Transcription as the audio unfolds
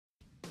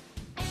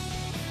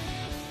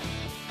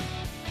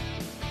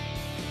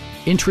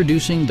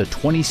Introducing the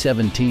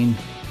 2017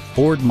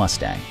 Ford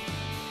Mustang.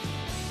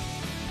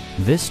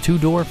 This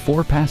two-door,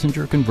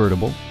 four-passenger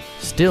convertible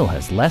still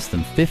has less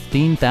than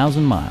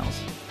 15,000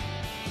 miles.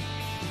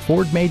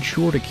 Ford made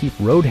sure to keep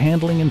road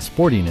handling and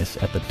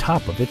sportiness at the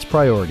top of its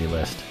priority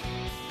list.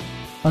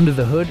 Under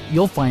the hood,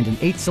 you'll find an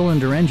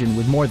 8-cylinder engine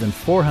with more than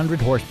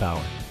 400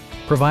 horsepower,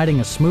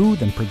 providing a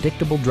smooth and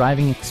predictable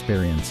driving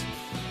experience.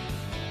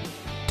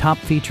 Top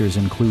features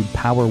include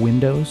power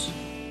windows,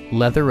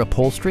 leather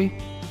upholstery,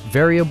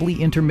 variably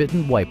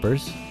intermittent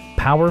wipers,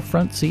 power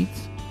front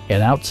seats,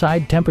 an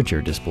outside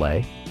temperature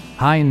display,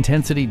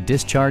 high-intensity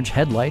discharge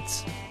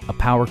headlights, a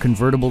power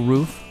convertible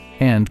roof,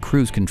 and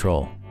cruise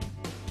control.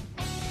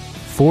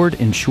 Ford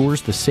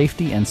ensures the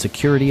safety and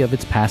security of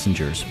its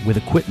passengers with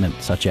equipment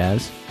such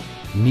as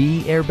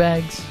knee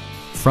airbags,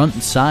 front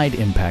and side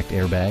impact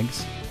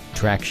airbags,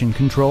 traction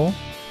control,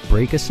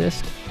 brake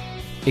assist,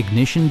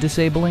 ignition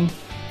disabling,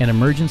 an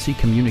emergency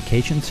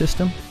communication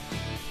system,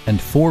 and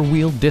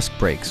four-wheel disc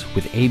brakes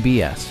with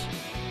ABS.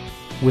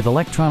 With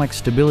electronic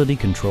stability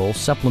control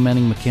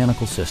supplementing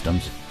mechanical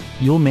systems,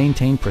 you'll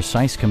maintain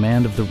precise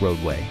command of the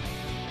roadway.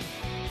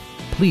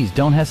 Please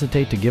don't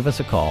hesitate to give us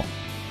a call